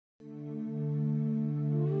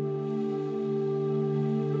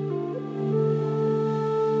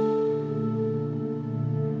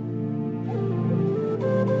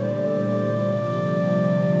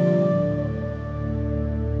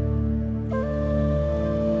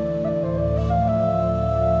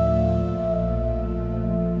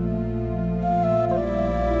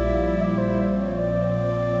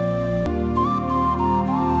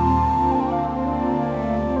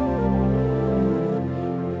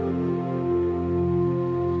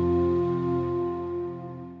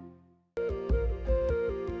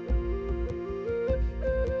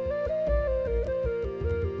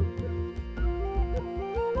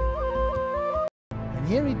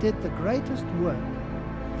here he did the greatest work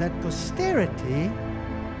that posterity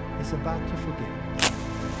is about to forget.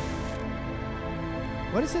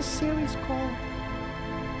 What is this series called?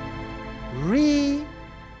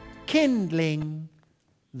 Rekindling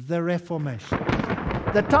the Reformation.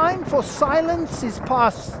 The time for silence is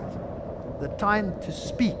past. The time to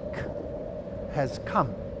speak has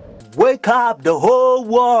come. Wake up the whole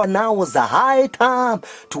world. Now is the high time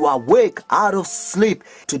to awake out of sleep.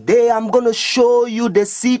 Today I'm going to show you the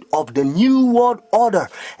seed of the New World Order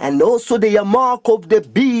and also the mark of the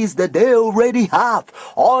beast that they already have.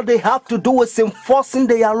 All they have to do is enforcing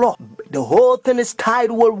their law. The whole thing is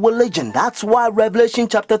tied with religion. That's why Revelation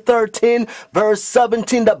chapter 13 verse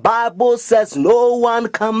 17, the Bible says no one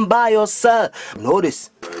can buy or sell.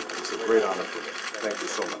 Notice. It's a great honor for me. Thank you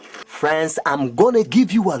so much. Friends, I'm going to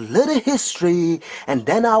give you a little history and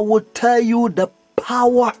then I will tell you the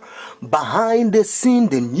power behind the scene,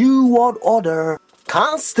 the New World Order.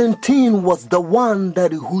 Constantine was the one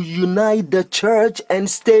who united the church and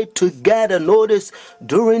stayed together. Notice,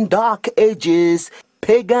 during Dark Ages,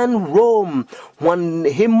 pagan Rome, when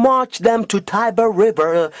he marched them to Tiber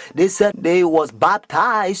River, they said they was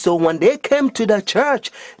baptized. So when they came to the church,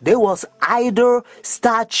 they was idol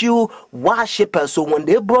statue worshippers. So when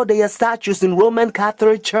they brought their statues in Roman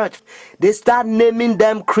Catholic Church, they start naming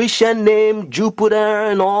them Christian name, Jupiter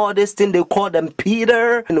and all this thing. They call them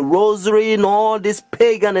Peter and Rosary and all this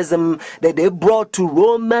paganism that they brought to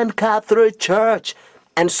Roman Catholic Church.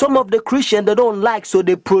 And some of the Christians they don't like, so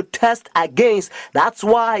they protest against. That's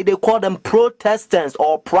why they call them Protestants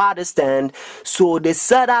or Protestant. So they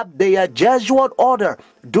set up their Jesuit order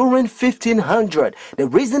during 1500. The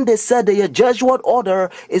reason they said their Jesuit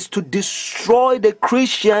order is to destroy the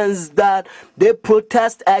Christians that they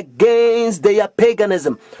protest against their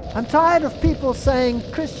paganism. I'm tired of people saying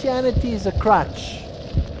Christianity is a crutch.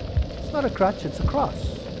 It's not a crutch, it's a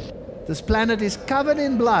cross. This planet is covered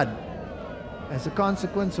in blood as a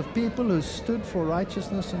consequence of people who stood for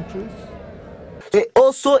righteousness and truth. They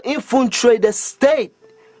also infiltrate the state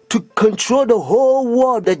to control the whole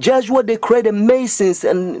world. The Jesuits, they created Masons,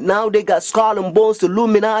 and now they got Skull and Bones, the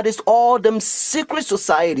Illuminatis, all them secret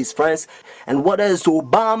societies, friends. And what else?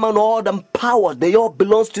 Obama and all them powers, they all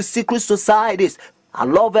belong to secret societies. I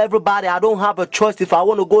love everybody. I don't have a choice if I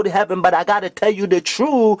want to go to heaven, but I got to tell you the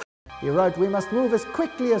truth. He wrote, we must move as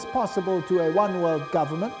quickly as possible to a one-world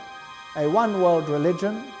government, a one-world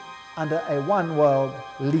religion, under a one-world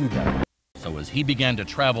leader. So as he began to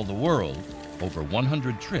travel the world, over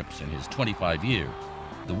 100 trips in his 25 years,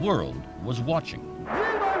 the world was watching.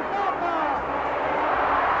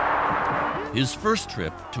 His first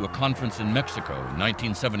trip to a conference in Mexico in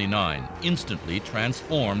 1979 instantly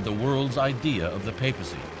transformed the world's idea of the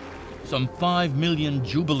papacy. Some 5 million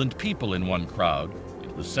jubilant people in one crowd,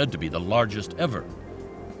 it was said to be the largest ever.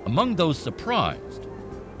 Among those surprised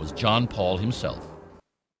was John Paul himself.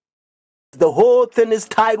 The whole thing is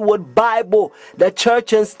tied with Bible. The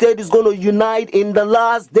church and state is going to unite in the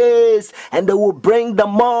last days, and they will bring the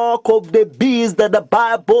mark of the beast that the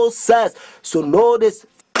Bible says. So notice.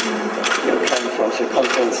 You came from the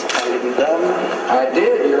conference. Have you done? I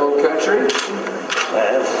did, your old country.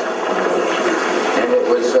 Yes. And it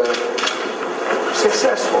was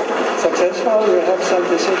successful. Successful? You have some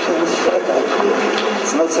decisions.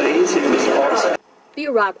 It's not so easy with sports. The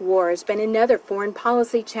Iraq War has been another foreign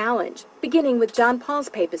policy challenge, beginning with John Paul's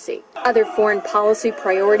papacy. Other foreign policy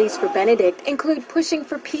priorities for Benedict include pushing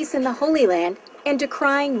for peace in the Holy Land and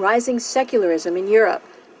decrying rising secularism in Europe.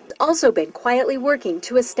 He's also been quietly working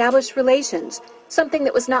to establish relations, something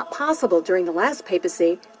that was not possible during the last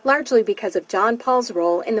papacy, largely because of John Paul's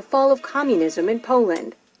role in the fall of communism in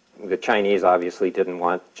Poland. The Chinese obviously didn't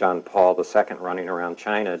want John Paul II running around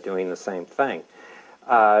China doing the same thing.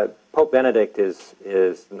 Pope Benedict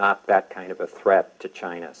is not that kind of a threat to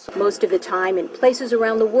China. Most of the time, in places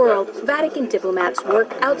around the world, Vatican diplomats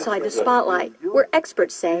work outside the spotlight, where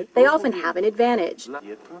experts say they often have an advantage.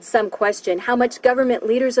 Some question how much government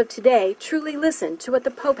leaders of today truly listen to what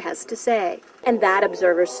the Pope has to say. And that,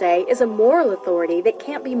 observers say, is a moral authority that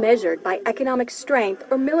can't be measured by economic strength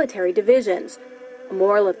or military divisions. A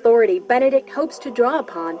moral authority Benedict hopes to draw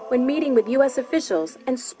upon when meeting with U.S. officials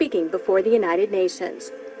and speaking before the United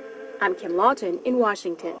Nations. I'm Kim Lawton in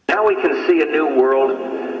Washington. Now we can see a new world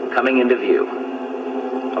coming into view.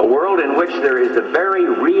 A world in which there is the very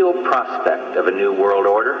real prospect of a new world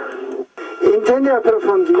order. Pope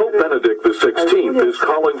Benedict XVI is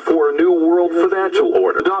calling for a new world financial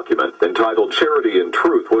order. A document entitled Charity and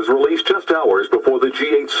Truth was released just hours before the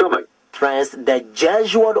G8 summit. Friends, the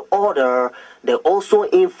Jesuit order, they also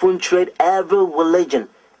infiltrate every religion.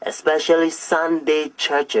 especially Sunday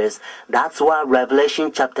churches. That's why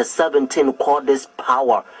Revelation chapter 17 called this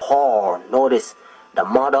power whore. Notice, the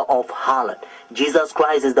mother of harlot. Jesus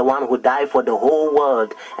Christ is the one who died for the whole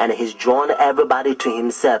world, and he's drawn everybody to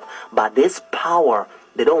himself. But this power,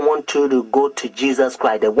 they don't want you to go to Jesus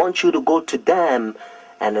Christ. They want you to go to them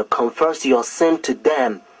and confess your sin to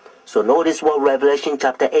them. So notice what Revelation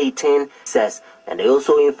chapter 18 says. And they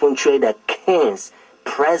also infiltrate the kings,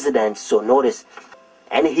 presidents. So notice,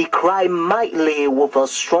 and he cried mightily with a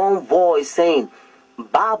strong voice, saying,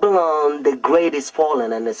 Babylon the great is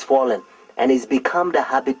fallen, and is fallen, and is become the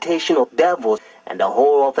habitation of devils, and the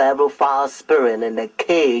hole of every foul spirit, and the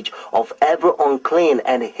cage of every unclean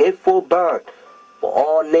and hateful bird. For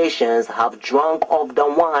all nations have drunk of the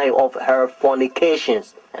wine of her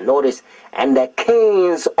fornications. And notice, and the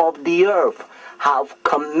kings of the earth have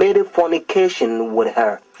committed fornication with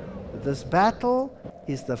her. This battle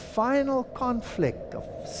is the final conflict of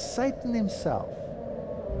Satan himself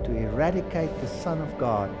to eradicate the Son of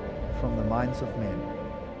God from the minds of men.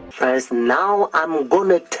 Friends, now I'm going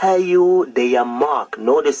to tell you their mark.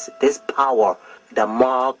 Notice this power, the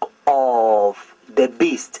mark of the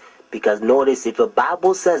beast. Because notice, if the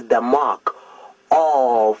Bible says the mark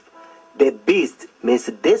of the beast, means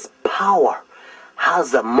this power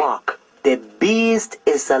has a mark. The beast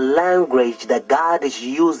is a language that God is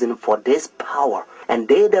using for this power. And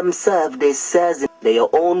they themselves, they says in their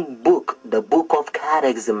own book, the book of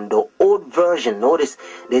Catechism, the old version, notice,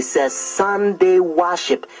 they says Sunday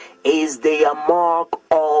worship is their mark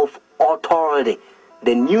of authority.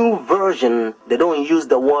 The new version, they don't use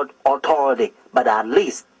the word authority, but at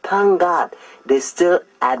least, thank God, they still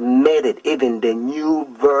admit it. Even the new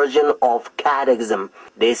version of Catechism,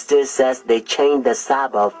 they still says they changed the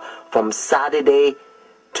Sabbath from Saturday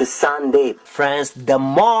to Sunday. Friends, the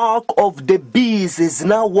mark of the beast is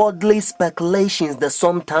now worldly speculations that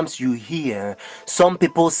sometimes you hear. Some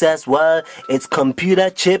people says, well, it's computer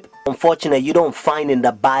chip. Unfortunately, you don't find in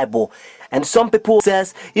the Bible. And some people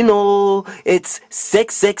says, you know, it's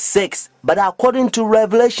 666. But according to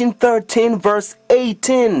Revelation 13 verse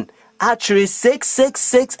 18, actually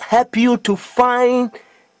 666 help you to find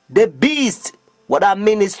the beast. What I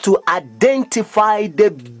mean is to identify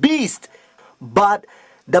the beast. But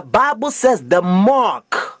the Bible says the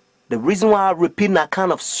mark. The reason why I repeat and I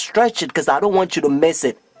kind of stretch it because I don't want you to miss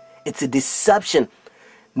it. It's a deception.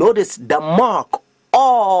 Notice the mark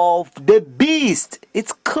of the beast.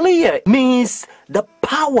 It's clear. It means the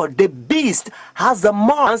power, the beast has a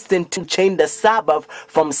mark to change the Sabbath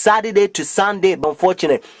from Saturday to Sunday. But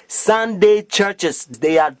unfortunately, Sunday churches,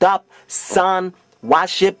 they adopt sun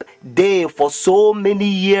worship day for so many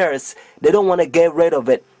years. They don't want to get rid of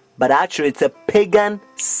it. But actually, it's a pagan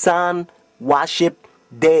sun worship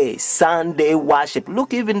day, Sunday worship.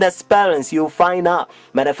 Look, even the spellings, you'll find out.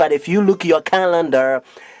 Matter of fact, if you look at your calendar,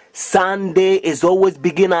 Sunday is always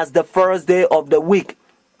begin as the first day of the week.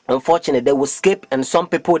 Unfortunately, they will skip, and some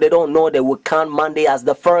people, they don't know, they will count Monday as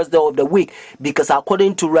the first day of the week, because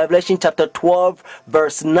according to Revelation chapter 12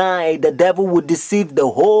 verse 9, the devil will deceive the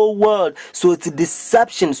whole world. So it's a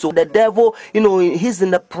deception. So the devil, you know, he's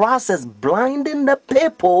in the process blinding the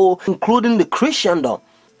people, including the Christendom.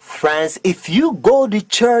 Friends, if you go to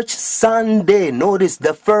church Sunday, notice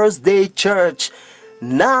the first day church,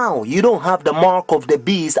 now you don't have the mark of the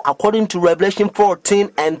beast according to Revelation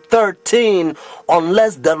 14 and 13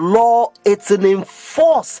 unless the law is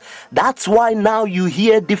enforced. That's why now you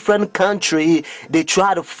hear different country, they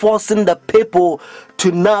try to forcing the people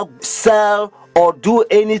to now sell or do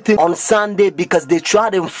anything on Sunday because they try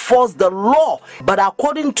to enforce the law. But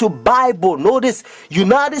according to Bible, notice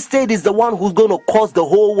United States is the one who's going to cause the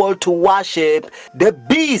whole world to worship the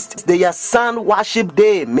beast. Their sun worship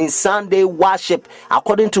day means Sunday worship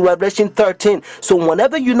according to Revelation 13. So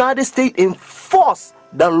whenever United States enforce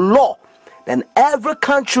the law, then every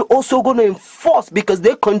country also going to enforce, because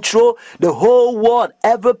they control the whole world.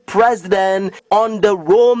 Every president on the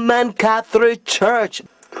Roman Catholic Church.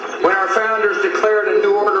 When our founders declared a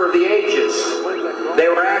new order of the ages, they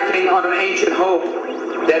were acting on an ancient hope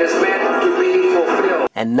that is meant to be fulfilled.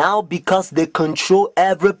 And now, because they control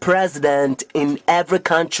every president in every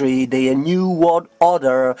country, they a new world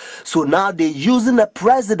order. So now they're using the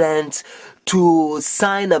president to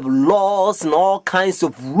sign up laws and all kinds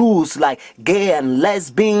of rules like gay and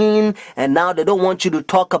lesbian. And now they don't want you to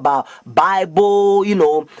talk about Bible. You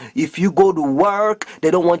know, if you go to work, they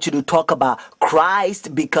don't want you to talk about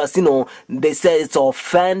Christ because, you know, they say it's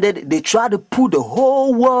offended. They try to put the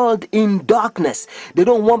whole world in darkness. They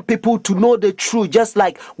don't want people to know the truth, just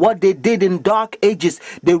like what they did in dark ages.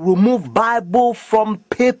 They remove Bible from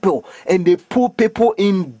people and they put people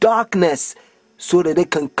in darkness. so that they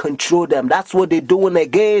can control them. That's what they're doing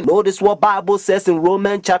again. Notice what Bible says in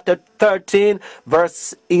Romans chapter 13,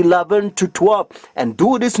 verse 11 to 12. And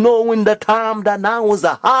do this knowing the time that now is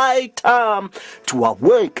a high time to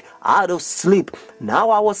awake out of sleep. Now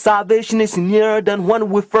our salvation is nearer than when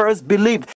we first believed.